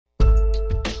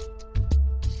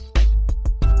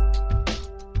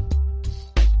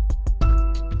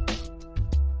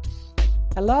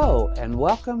Hello, and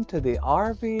welcome to the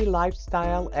RV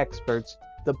Lifestyle Experts,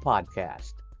 the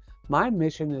podcast. My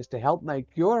mission is to help make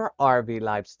your RV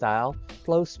lifestyle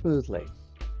flow smoothly.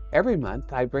 Every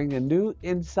month, I bring a new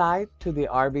insight to the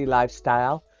RV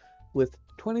lifestyle. With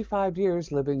 25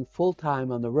 years living full time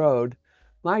on the road,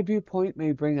 my viewpoint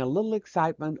may bring a little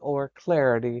excitement or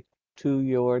clarity to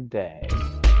your day.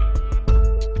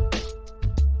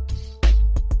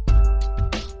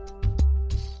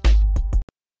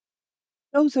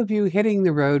 Those of you hitting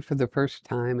the road for the first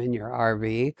time in your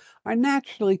RV are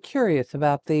naturally curious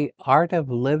about the art of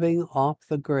living off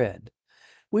the grid.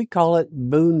 We call it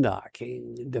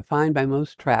boondocking, defined by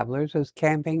most travelers as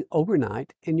camping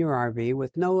overnight in your RV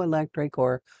with no electric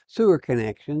or sewer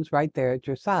connections right there at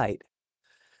your site.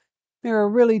 There are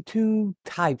really two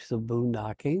types of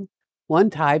boondocking. One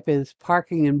type is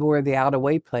parking in more of the out of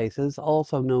way places,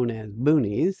 also known as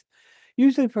boonies,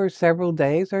 usually for several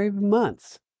days or even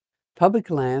months.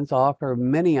 Public lands offer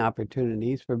many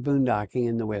opportunities for boondocking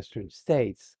in the western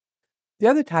states. The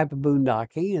other type of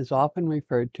boondocking is often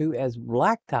referred to as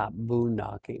blacktop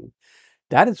boondocking.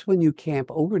 That is when you camp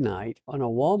overnight on a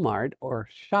Walmart or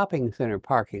shopping center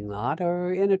parking lot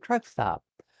or in a truck stop.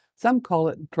 Some call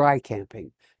it dry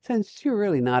camping, since you're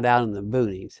really not out in the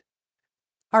boonies.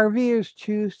 RVers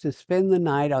choose to spend the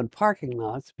night on parking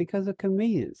lots because of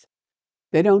convenience.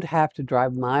 They don't have to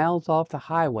drive miles off the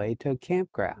highway to a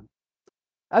campground.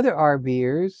 Other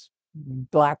RVers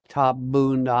blacktop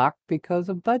boondock because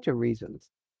of budget reasons.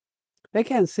 They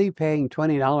can't see paying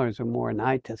 $20 or more a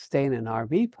night to stay in an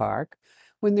RV park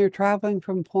when they're traveling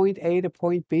from point A to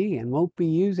point B and won't be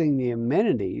using the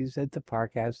amenities that the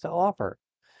park has to offer.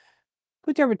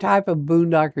 Whichever type of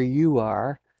boondocker you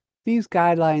are, these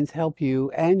guidelines help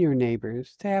you and your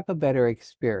neighbors to have a better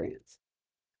experience.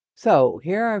 So,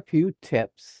 here are a few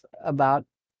tips about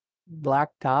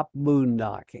blacktop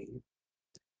boondocking.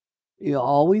 You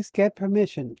always get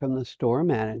permission from the store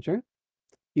manager.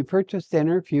 You purchase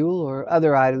dinner, fuel, or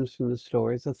other items from the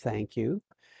store as a thank you.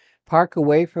 Park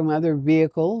away from other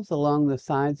vehicles along the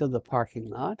sides of the parking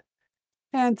lot.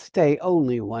 And stay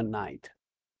only one night.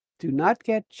 Do not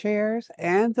get chairs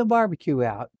and the barbecue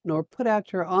out, nor put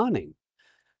out your awning.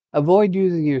 Avoid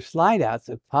using your slide outs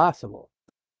if possible.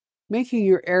 Making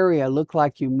your area look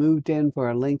like you moved in for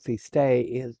a lengthy stay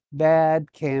is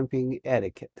bad camping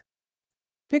etiquette.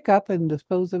 Pick up and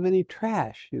dispose of any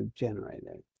trash you've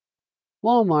generated.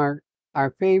 Walmart,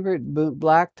 our favorite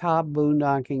blacktop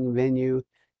boondocking venue,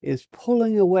 is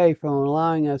pulling away from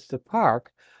allowing us to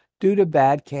park due to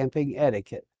bad camping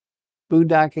etiquette.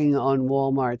 Boondocking on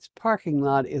Walmart's parking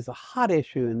lot is a hot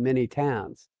issue in many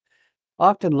towns.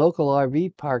 Often local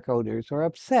RV park owners are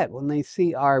upset when they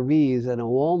see RVs in a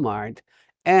Walmart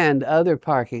and other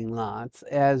parking lots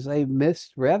as a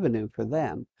missed revenue for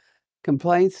them.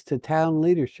 Complaints to town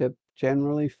leadership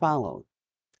generally follow.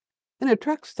 In a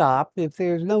truck stop, if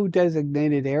there's no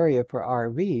designated area for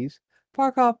RVs,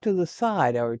 park off to the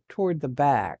side or toward the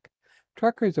back.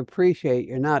 Truckers appreciate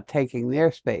you're not taking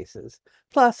their spaces.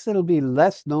 Plus, it'll be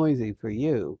less noisy for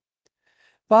you.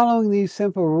 Following these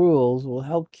simple rules will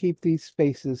help keep these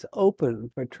spaces open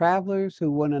for travelers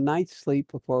who want a night's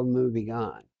sleep before moving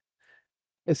on.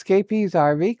 Escapees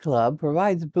RV Club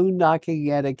provides boondocking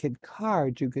etiquette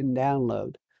cards you can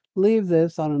download. Leave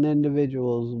this on an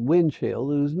individual's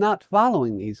windshield who's not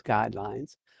following these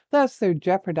guidelines. Thus, they're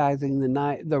jeopardizing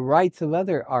the rights of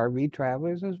other RV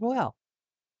travelers as well.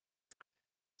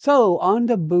 So, on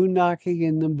to boondocking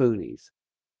in the boonies.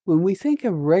 When we think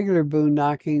of regular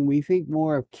boondocking, we think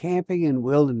more of camping in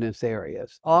wilderness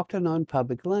areas, often on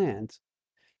public lands.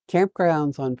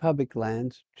 Campgrounds on public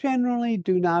lands generally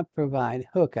do not provide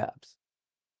hookups.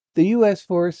 The U.S.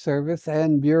 Forest Service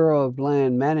and Bureau of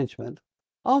Land Management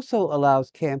also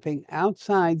allows camping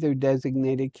outside their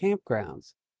designated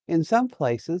campgrounds. In some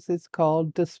places, it's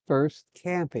called dispersed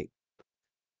camping.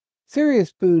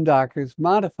 Serious boondockers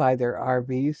modify their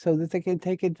RVs so that they can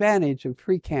take advantage of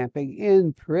free camping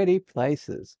in pretty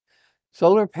places.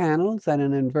 Solar panels and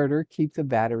an inverter keep the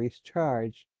batteries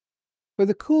charged. For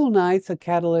the cool nights, a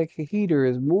catalytic heater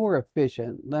is more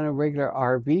efficient than a regular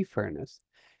RV furnace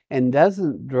and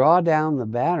doesn't draw down the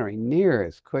battery near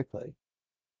as quickly.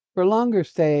 For longer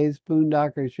stays,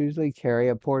 boondockers usually carry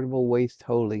a portable waste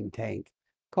holding tank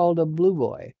called a Blue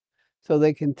Boy, so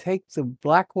they can take the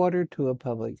black water to a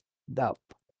public dump.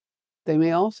 They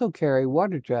may also carry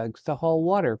water jugs to haul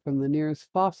water from the nearest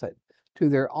faucet to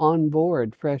their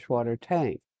onboard freshwater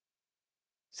tank.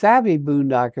 Savvy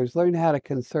boondockers learn how to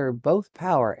conserve both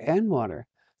power and water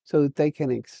so that they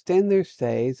can extend their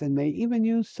stays and may even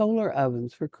use solar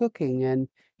ovens for cooking and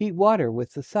heat water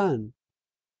with the sun.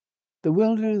 The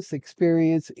wilderness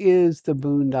experience is the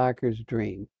boondocker's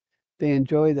dream. They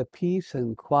enjoy the peace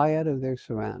and quiet of their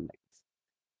surroundings.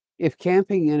 If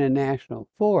camping in a national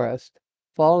forest,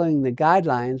 following the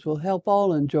guidelines will help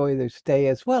all enjoy their stay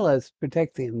as well as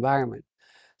protect the environment.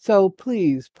 So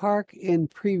please park in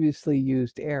previously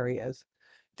used areas.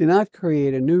 Do not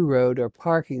create a new road or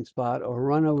parking spot or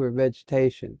run over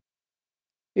vegetation.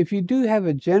 If you do have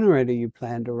a generator you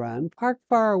plan to run, park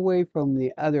far away from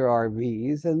the other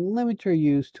RVs and limit your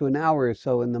use to an hour or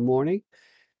so in the morning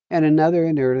and another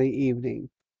in early evening.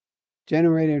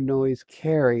 Generator noise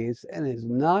carries and is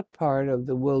not part of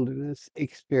the wilderness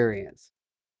experience.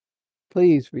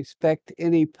 Please respect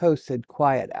any posted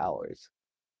quiet hours.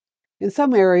 In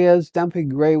some areas, dumping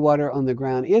gray water on the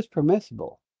ground is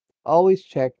permissible. Always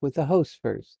check with the host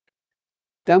first.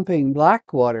 Dumping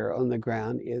black water on the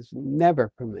ground is never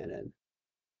permitted.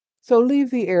 So leave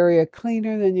the area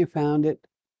cleaner than you found it.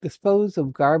 Dispose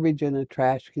of garbage in a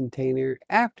trash container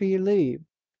after you leave.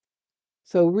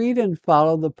 So read and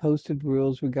follow the posted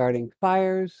rules regarding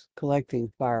fires,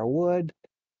 collecting firewood,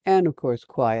 and of course,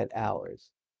 quiet hours.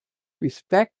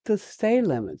 Respect the stay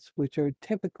limits, which are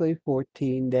typically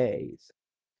 14 days.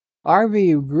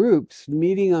 RV groups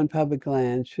meeting on public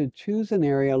land should choose an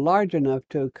area large enough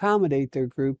to accommodate their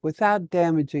group without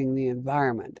damaging the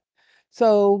environment.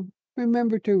 So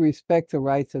remember to respect the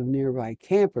rights of nearby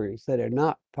campers that are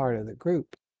not part of the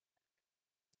group.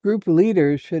 Group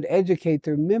leaders should educate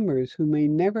their members who may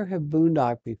never have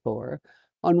boondocked before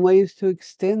on ways to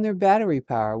extend their battery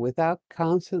power without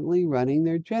constantly running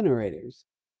their generators.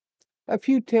 A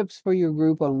few tips for your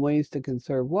group on ways to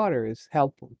conserve water is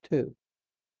helpful too.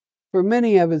 For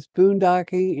many of us,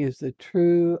 boondocking is the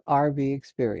true RV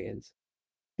experience.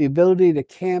 The ability to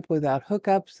camp without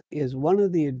hookups is one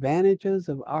of the advantages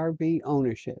of RV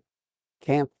ownership.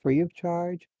 Camp free of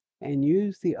charge and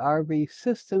use the RV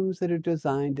systems that are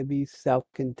designed to be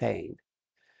self-contained.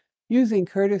 Using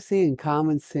courtesy and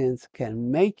common sense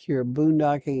can make your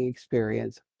boondocking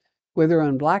experience, whether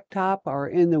on blacktop or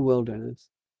in the wilderness,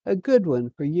 a good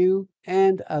one for you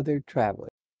and other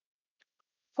travelers.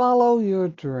 Follow your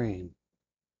dream.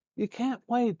 You can't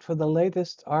wait for the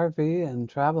latest RV and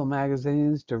travel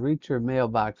magazines to reach your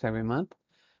mailbox every month.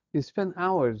 You spend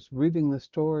hours reading the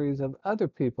stories of other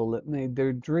people that made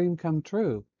their dream come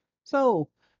true. So,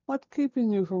 what's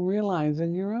keeping you from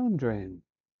realizing your own dream?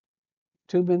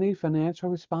 Too many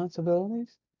financial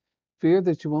responsibilities? Fear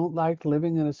that you won't like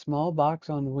living in a small box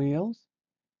on wheels?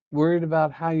 Worried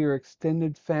about how your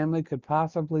extended family could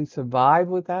possibly survive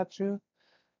without you?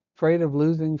 Afraid of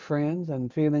losing friends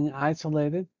and feeling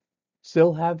isolated?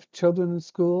 Still have children in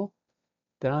school?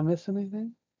 Did I miss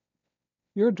anything?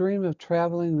 Your dream of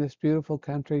traveling this beautiful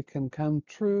country can come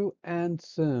true and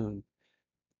soon.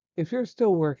 If you're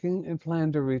still working and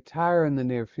plan to retire in the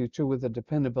near future with a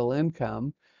dependable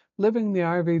income, living the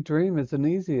RV dream is an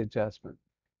easy adjustment.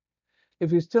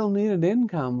 If you still need an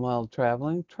income while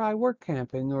traveling, try work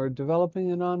camping or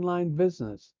developing an online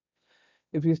business.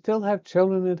 If you still have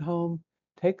children at home,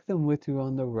 take them with you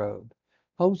on the road.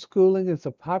 Homeschooling is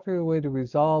a popular way to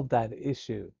resolve that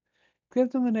issue. Give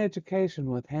them an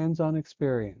education with hands-on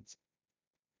experience.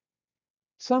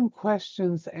 Some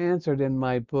questions answered in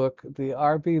my book, The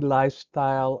RV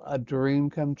Lifestyle, A Dream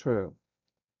Come True.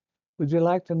 Would you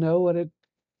like to know what it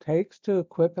takes to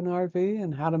equip an RV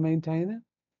and how to maintain it?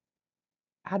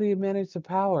 How do you manage the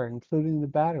power, including the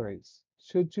batteries?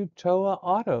 Should you tow an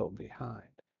auto behind?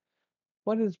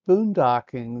 What is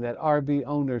boondocking that RV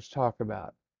owners talk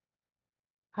about?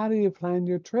 How do you plan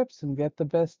your trips and get the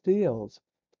best deals?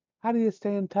 How do you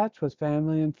stay in touch with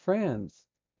family and friends?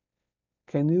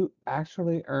 Can you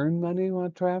actually earn money while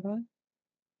traveling?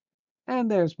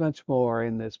 And there's much more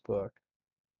in this book.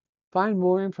 Find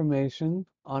more information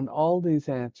on all these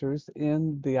answers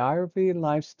in The RV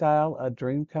Lifestyle, A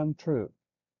Dream Come True.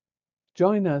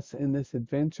 Join us in this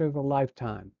adventure of a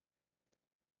lifetime.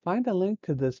 Find a link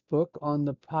to this book on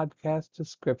the podcast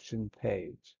description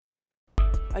page.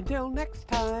 Until next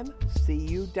time, see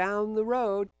you down the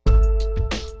road.